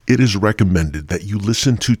It is recommended that you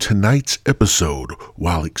listen to tonight's episode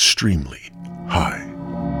while extremely high.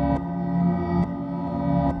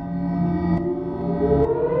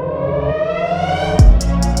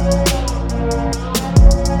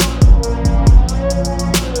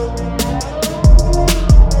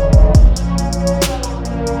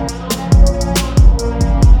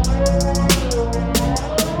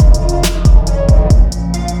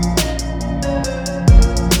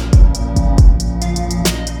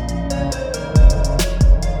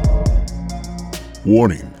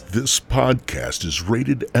 Warning, this podcast is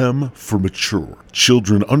rated M for mature.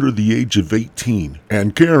 Children under the age of 18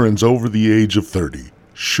 and Karens over the age of 30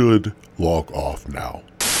 should log off now.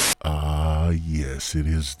 Yes, it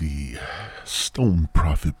is the Stone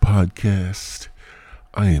Prophet Podcast.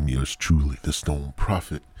 I am yours truly, the Stone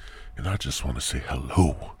Prophet, and I just want to say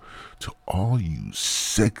hello to all you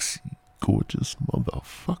sexy, gorgeous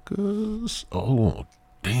motherfuckers. Oh,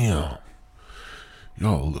 damn.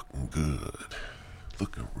 Y'all looking good.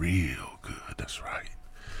 Looking real good, that's right.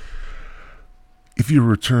 If you're a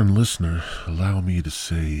return listener, allow me to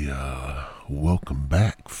say, welcome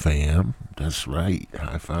back, fam. That's right,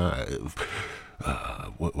 high five.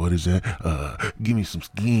 What is that? Give me some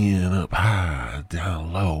skin up high,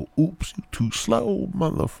 down low. Oops, you too slow,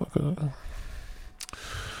 motherfucker.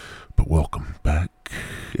 But welcome back.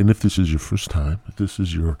 And if this is your first time, if this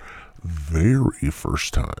is your very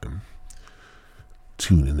first time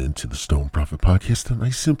tuning into the Stone Prophet Podcast, and I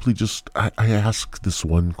simply I ask this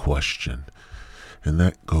one question, and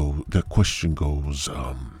that question goes,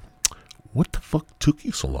 what the fuck took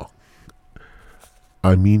you so long?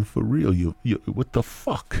 I mean, for real, you what the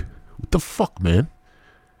fuck? What the fuck, man?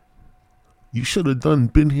 You should have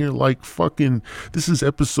been here like fucking, this is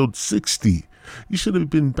episode 60. You should have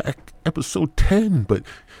been back episode 10, but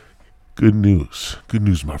good news,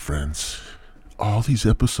 my friends. All these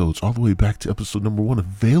episodes, all the way back to episode number 1,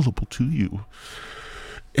 available to you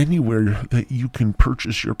anywhere that you can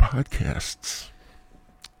purchase your podcasts,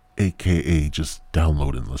 aka just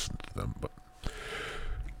download and listen to them. But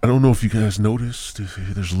I don't know if you guys noticed, if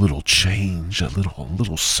there's a little change, a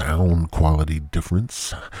little sound quality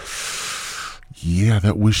difference. Yeah,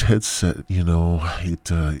 that Wish headset, it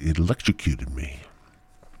electrocuted me.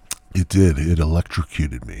 It did. It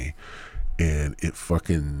electrocuted me, and it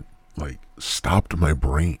fucking stopped my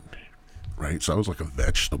brain, right? So I was like a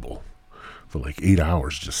vegetable for like 8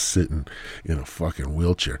 hours, just sitting in a fucking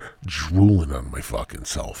wheelchair, drooling on my fucking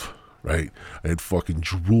self, right? I had fucking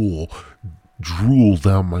drool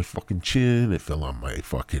down my fucking chin. It fell on my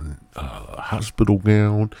fucking hospital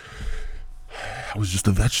gown. I was just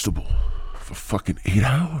a vegetable for fucking 8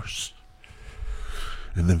 hours.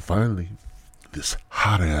 And then finally, this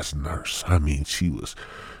hot ass nurse, I mean, she was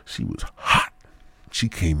hot. She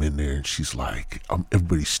came in there and she's like,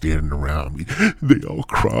 everybody's standing around me. They all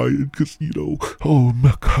crying because, oh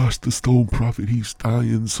my gosh, the Stone Prophet, he's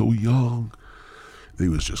dying so young. They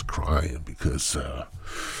was just crying because, I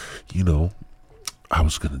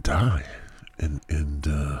was going to die. And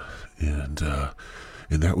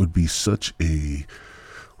that would be such a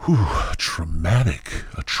traumatic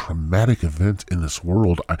event in this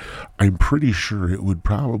world. I'm pretty sure it would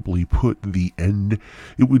probably put the end.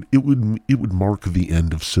 It would mark the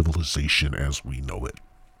end of civilization as we know it.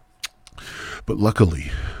 But luckily,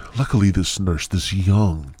 this nurse, this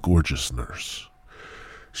young, gorgeous nurse,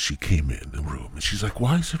 she came in the room and she's like,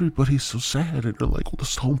 "Why is everybody so sad?" And they're like, "Well, the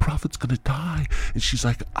Stone Prophet's gonna die." And she's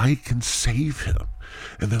like, "I can save him."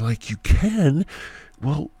 And they're like, "You can?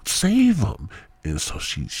 Well, save him." And so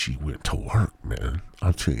she went to work, man.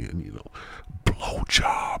 I'm telling you,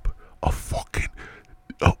 blowjob, a fucking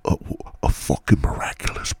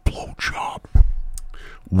miraculous blowjob,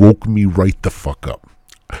 woke me right the fuck up.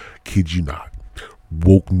 Kid you not,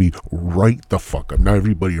 woke me right the fuck up. Now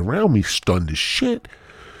everybody around me stunned as shit,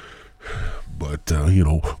 but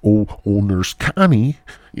old Nurse Connie,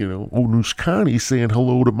 saying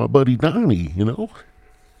hello to my buddy Donnie,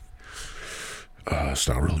 It's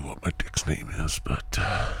not really what my dick's name is, but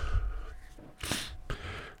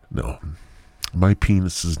no. My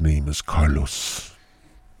penis's name is Carlos.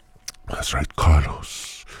 That's right,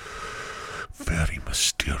 Carlos. Very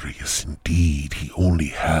mysterious indeed. He only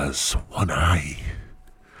has one eye.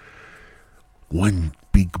 One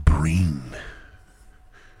big brain.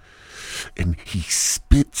 And he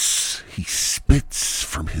spits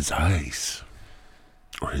from his eyes.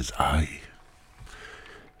 Or his eye.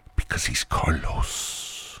 Because he's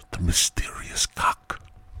Carlos, the mysterious cock.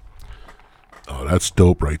 Oh, that's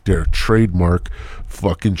dope right there. Trademark.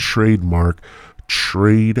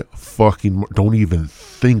 Don't even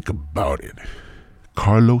think about it.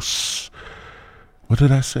 Carlos. What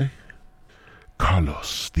did I say?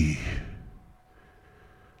 Carlos,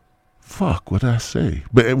 fuck, what did I say?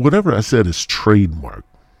 But whatever I said is trademark.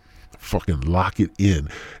 Fucking lock it in.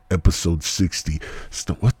 Episode 60.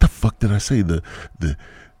 What the fuck did I say? The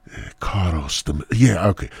Carlos. Yeah,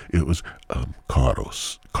 okay. It was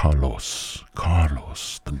Carlos,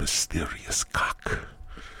 the mysterious cock.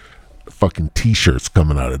 Fucking t-shirts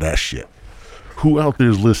coming out of that shit. Who out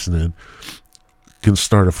there is listening can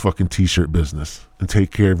start a fucking t-shirt business and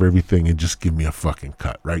take care of everything and just give me a fucking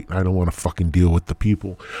cut, right? I don't want to fucking deal with the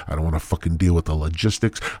people. I don't want to fucking deal with the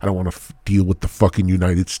logistics. I don't want to deal with the fucking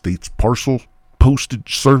United States parcel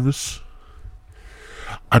postage service.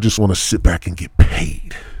 I just want to sit back and get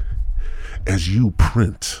paid as you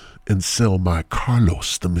print and sell my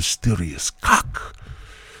Carlos the Mysterious Cock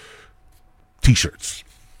t-shirts.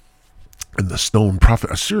 And the Stone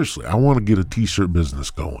Prophet. Seriously, I want to get a t-shirt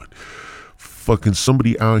business going. Fucking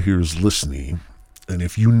somebody out here is listening, and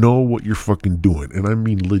if you know what you're fucking doing, and I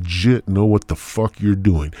mean legit know what the fuck you're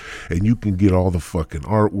doing, and you can get all the fucking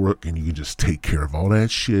artwork and you can just take care of all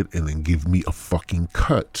that shit and then give me a fucking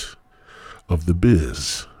cut of the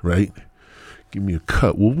biz, right? Give me a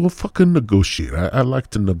cut. We'll fucking negotiate. I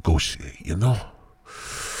like to negotiate, you know?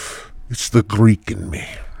 It's the Greek in me.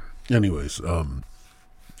 Anyways,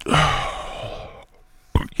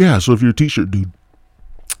 yeah, so if you're a t-shirt dude,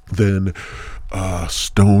 then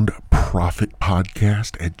Stoned Prophet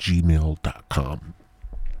Podcast at gmail.com.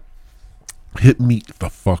 Hit me the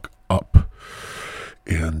fuck up.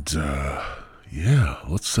 And yeah,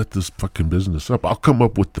 let's set this fucking business up. I'll come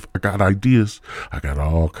up with I got ideas. I got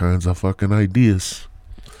all kinds of fucking ideas.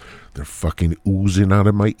 They're fucking oozing out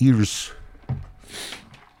of my ears.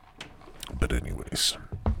 But anyways,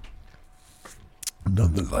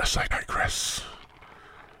 nonetheless, I digress.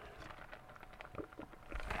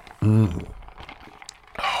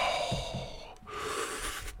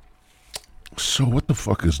 So what the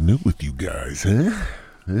fuck is new with you guys, huh?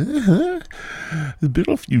 It's been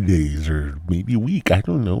a few days or maybe a week. I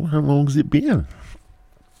don't know. How long has it been?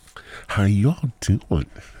 How y'all doing?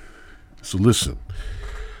 So listen.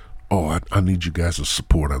 Oh, I need you guys to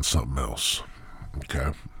support on something else.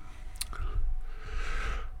 Okay?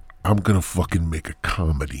 I'm gonna fucking make a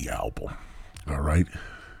comedy album. Alright?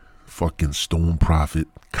 Fucking Stone Prophet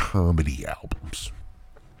comedy albums.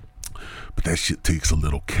 But that shit takes a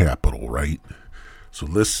little capital, right? So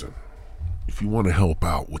listen, if you want to help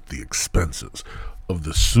out with the expenses of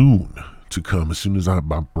the soon to come, as soon as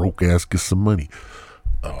my broke ass gets some money,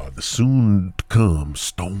 the soon to come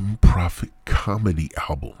Stone Prophet comedy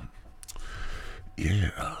album.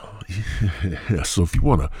 Yeah. So if you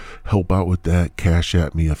want to help out with that, cash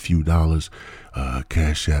at me a few dollars.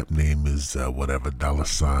 Cash app name is whatever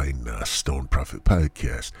 $ Stone Prophet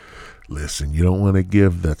Podcast. Listen, you don't want to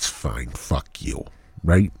give, that's fine. Fuck you,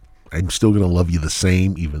 right? I'm still gonna love you the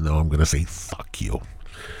same, even though I'm gonna say fuck you.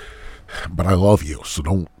 But I love you, so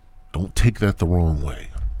don't take that the wrong way.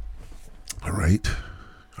 All right?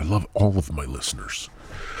 I love all of my listeners.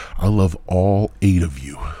 I love all 8 of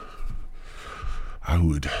you. I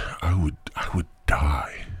would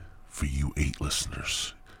die for you 8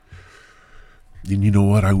 listeners. And you know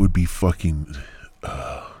what? I would be fucking,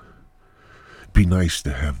 be nice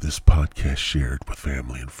to have this podcast shared with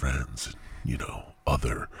family and friends and, you know,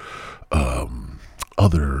 other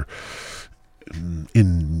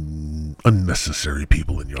unnecessary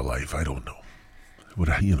people in your life. I don't know.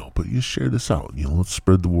 But you share this out. You know, let's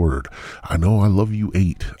spread the word. I know I love you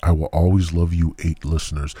 8. I will always love you 8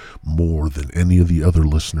 listeners more than any of the other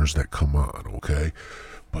listeners that come on, okay?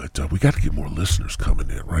 But we got to get more listeners coming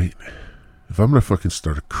in, right? If I'm going to fucking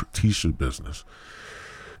start a t-shirt business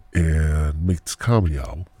and make this comedy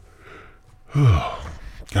album,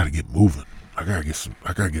 got to get moving. I gotta get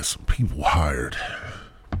some people hired.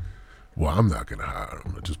 Well, I'm not gonna hire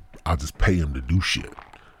them. I'll just pay them to do shit.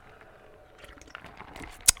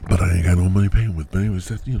 But I ain't got no money paying with. But anyways,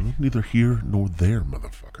 that, you know, neither here nor there,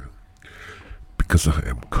 motherfucker. Because I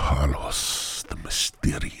am Carlos, the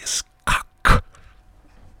mysterious cock.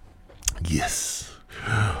 Yes,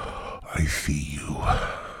 I see you.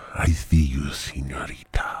 I see you,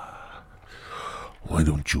 señorita. Why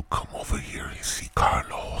don't you come over here and see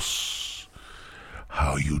Carlos?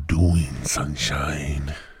 How you doing,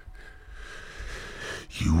 sunshine?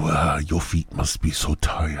 Your feet must be so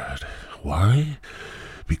tired. Why?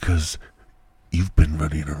 Because you've been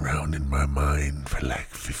running around in my mind for like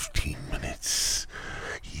 15 minutes.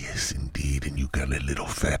 Yes, indeed, and you got a little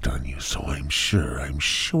fat on you, so I'm sure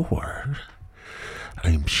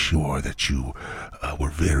that you were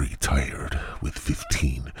very tired with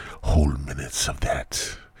 15 whole minutes of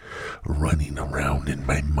that running around in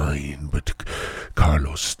my mind. But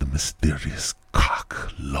Carlos, the mysterious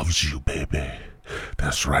cock, loves you, baby.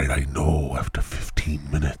 That's right, I know after 15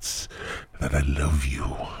 minutes that I love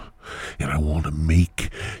you. And I want to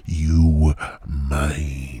make you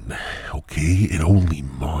mine, okay? And only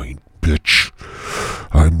mine, bitch.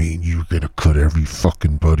 I mean, you're gonna cut every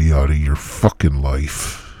fucking buddy out of your fucking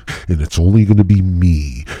life. And it's only gonna be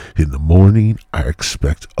me. In the morning, I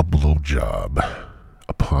expect a blowjob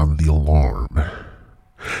upon the alarm.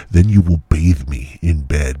 Then you will bathe me in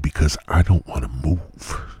bed because I don't want to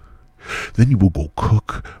move. Then you will go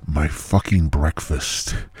cook my fucking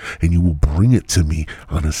breakfast and you will bring it to me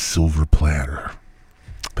on a silver platter.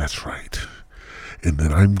 That's right. And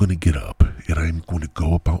then I'm going to get up and I'm going to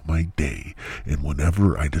go about my day. And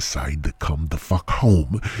whenever I decide to come the fuck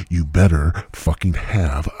home, you better fucking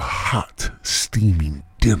have a hot, steaming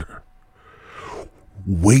dinner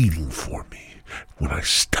waiting for me. When I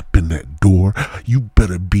step in that door, you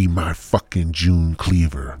better be my fucking June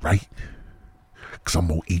Cleaver, right? Because I'm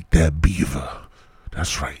going to eat that beaver.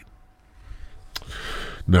 That's right.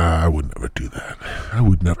 Nah, I would never do that.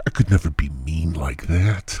 I could never be mean like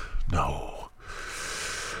that. No.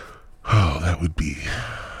 Oh, that would be,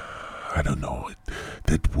 I don't know.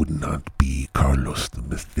 That would not be Carlos the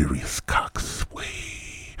mysterious cock's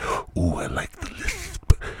way. Oh, I like the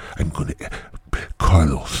lisp. I'm going to,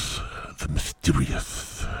 Carlos the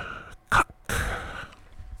mysterious cock.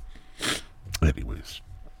 Anyways.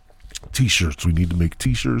 T-shirts. We need to make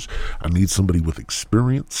t-shirts. I need somebody with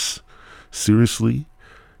experience. Seriously.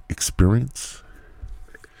 Experience.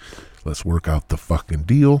 Let's work out the fucking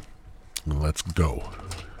deal. And let's go.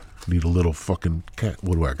 Need a little fucking cat.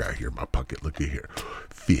 What do I got here in my pocket? Look at here.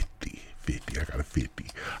 50. I got a 50.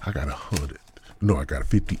 I got 100. No, I got a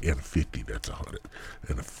 50 and a 50. That's 100.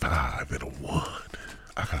 And a 5 and a 1.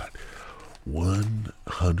 I got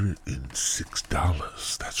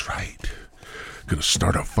 $106. That's right. Gonna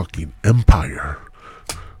start a fucking empire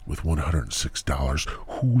with $106.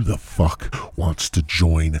 Who the fuck wants to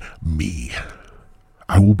join me?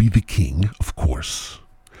 I will be the king, of course.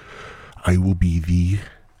 I will be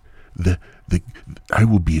I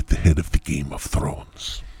will be at the head of the Game of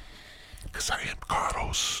Thrones. Because I am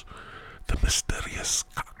Carlos, the mysterious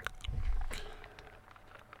cock.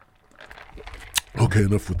 Okay,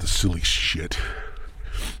 enough with the silly shit.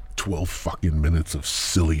 12 fucking minutes of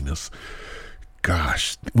silliness.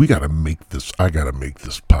 Gosh, I gotta make this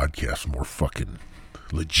podcast more fucking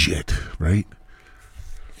legit, right?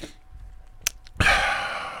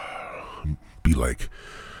 Be like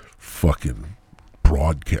fucking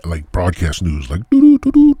broadcast news, like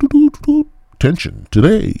tension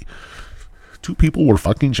today. 2 people were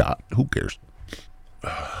fucking shot. Who cares?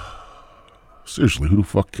 Seriously, who the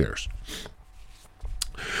fuck cares?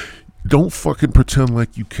 Don't fucking pretend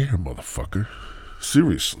like you care, motherfucker.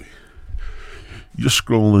 Seriously. You're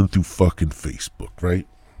scrolling through fucking Facebook, right?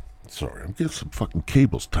 Sorry, I'm getting some fucking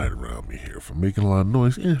cables tied around me here. If I'm making a lot of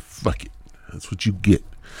noise, fuck it. That's what you get.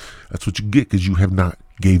 That's what you get because you have not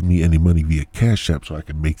gave me any money via Cash App so I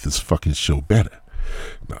can make this fucking show better.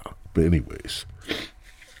 No, but anyways.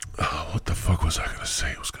 Oh, what the fuck was I going to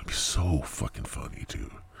say? It was going to be so fucking funny,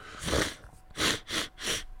 too.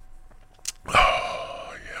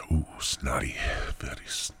 Oh, yeah. Ooh, snotty. Very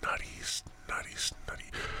snotty.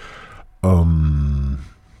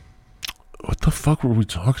 What the fuck were we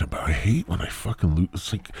talking about? I hate when I fucking lose.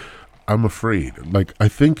 It's like, I'm afraid. Like, I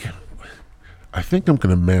think I'm going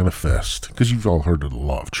to manifest, because you've all heard of the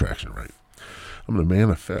law of attraction, right? I'm going to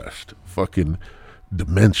manifest fucking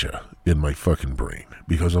dementia in my fucking brain,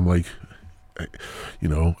 because I'm like, I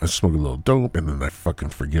smoke a little dope, and then I fucking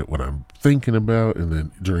forget what I'm thinking about, and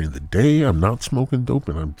then during the day, I'm not smoking dope,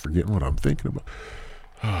 and I'm forgetting what I'm thinking about.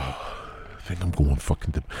 Oh, I think I'm going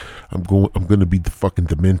fucking, I'm going to be the fucking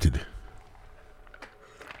demented.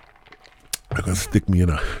 They're going to stick me in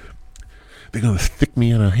a,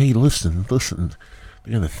 hey, listen. They're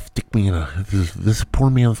going to stick me in this poor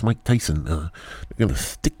man's Mike Tyson. They're going to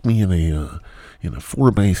stick me in a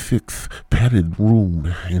 4x6 padded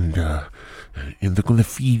room, and they're going to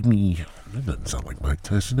feed me. That doesn't sound like Mike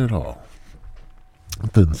Tyson at all.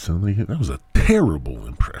 It doesn't sound like it. That was a terrible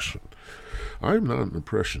impression. I'm not an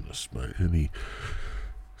impressionist by any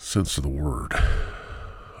sense of the word.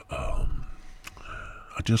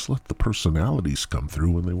 I just let the personalities come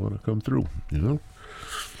through when they want to come through,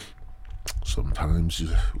 Sometimes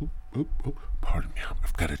pardon me,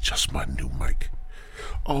 I've got to adjust my new mic.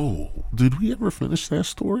 Oh, did we ever finish that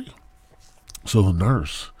story? So the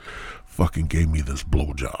nurse fucking gave me this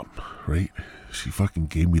blowjob, right? She fucking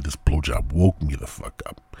gave me this blowjob, woke me the fuck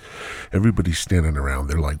up. Everybody's standing around,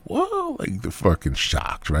 they're like, whoa, like they're fucking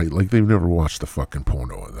shocked, right? Like they've never watched a fucking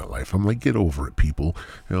porno in their life. I'm like, get over it, people.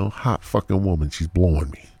 You know, hot fucking woman, she's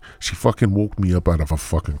blowing me. She fucking woke me up out of a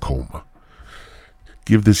fucking coma.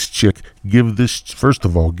 First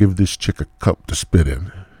of all, give this chick a cup to spit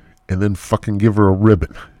in. And then fucking give her a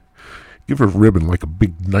ribbon. Give her a ribbon like a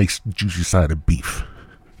big, nice, juicy side of beef.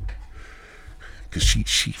 Because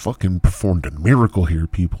she fucking performed a miracle here,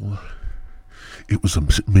 people. It was a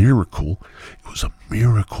miracle. It was a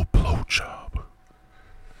miracle blowjob.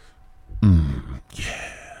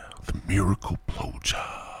 Yeah. The miracle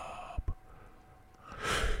blowjob.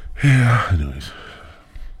 Yeah, anyways.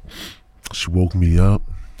 She woke me up.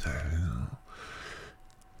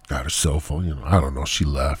 Got her cell phone, I don't know. She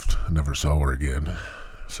left. I never saw her again.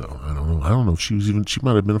 So, I don't know. I don't know if she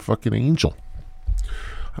might have been a fucking angel.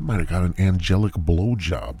 I might have got an angelic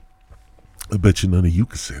blowjob. I bet you none of you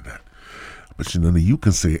can say that. I bet you none of you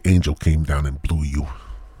can say an angel came down and blew you.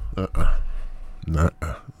 Yeah.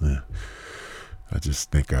 I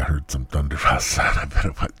just think I heard some thunder outside. I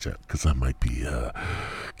better watch out because I might be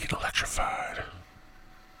getting electrified.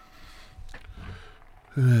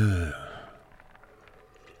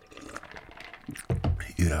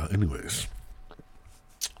 Yeah, anyways.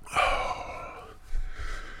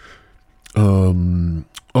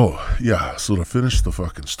 Oh, yeah, so to finish the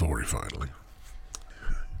fucking story finally.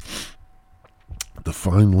 To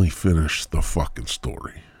finally finish the fucking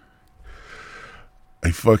story.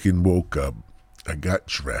 I fucking woke up. I got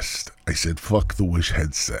dressed. I said, fuck the Wish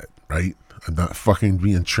headset, right? I'm not fucking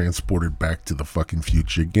being transported back to the fucking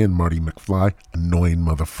future again, Marty McFly. Annoying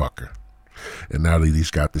motherfucker. And now that he's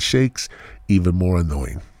got the shakes, even more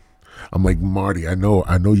annoying. I'm like, Marty, I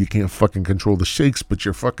know you can't fucking control the shakes, but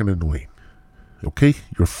you're fucking annoying. Okay?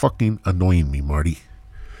 You're fucking annoying me, Marty.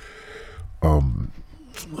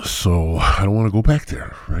 So I don't want to go back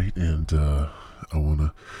there, right? And I want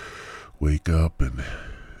to wake up and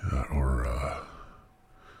I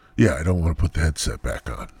don't want to put the headset back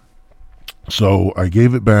on. So I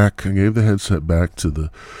gave it back. I gave the headset back to the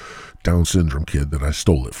Down syndrome kid that I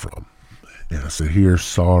stole it from. And I said, here,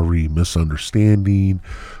 sorry, misunderstanding,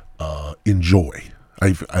 enjoy.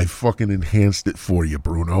 I fucking enhanced it for you,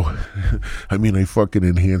 Bruno. I fucking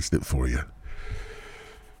enhanced it for you.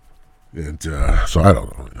 And so I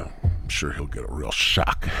don't know. I'm sure he'll get a real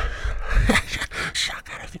shock. Shock.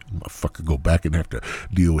 I think motherfucker go back and have to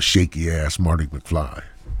deal with shaky ass Marty McFly.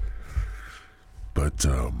 But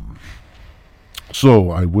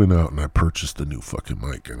so I went out and I purchased a new fucking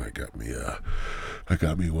mic, and I got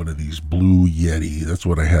me one of these Blue Yeti. That's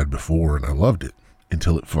what I had before, and I loved it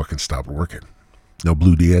until it fucking stopped working. Now,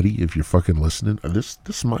 Blue Yeti, if you're fucking listening,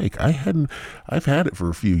 this mic, I've had it for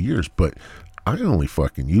a few years, but I only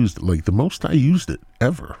fucking used it. Like, the most I used it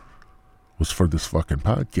ever was for this fucking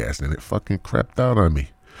podcast, and it fucking crapped out on me.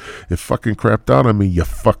 It fucking crapped out on me, you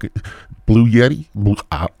fucking Blue Yeti.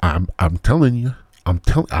 I'm telling you.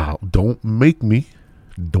 Don't make me.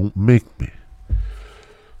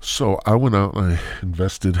 So I went out and I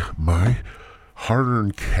invested my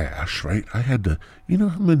hard-earned cash, right? I had to, you know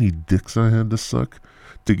how many dicks I had to suck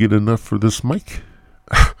to get enough for this mic?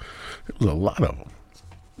 It was a lot of them.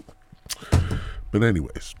 But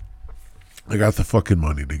anyways, I got the fucking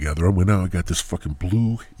money together. I went out, I got this fucking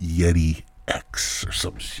Blue Yeti X or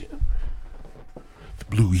some shit. The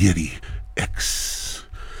Blue Yeti X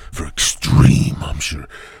for extreme, I'm sure.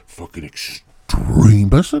 Fucking extreme.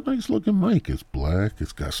 But it's a nice looking mic. It's black.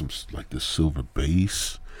 It's got some, like, this silver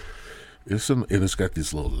base. And it's got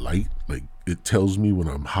this little light. Like, it tells me when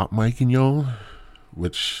I'm hot micing y'all,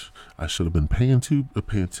 which I should have been paying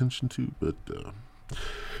attention to, but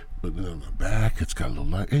then on the back, it's got a little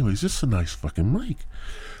light. Anyways, it's a nice fucking mic.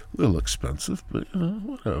 A little expensive, but,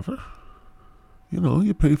 whatever.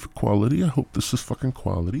 You pay for quality. I hope this is fucking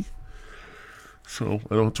quality. So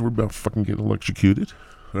I don't have to worry about fucking getting electrocuted,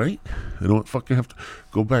 right? I don't fucking have to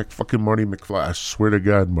go back fucking Marty McFly. I swear to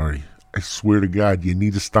God, Marty. I swear to God, you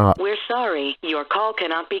need to stop. We're sorry. Your call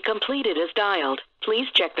cannot be completed as dialed. Please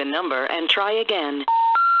check the number and try again.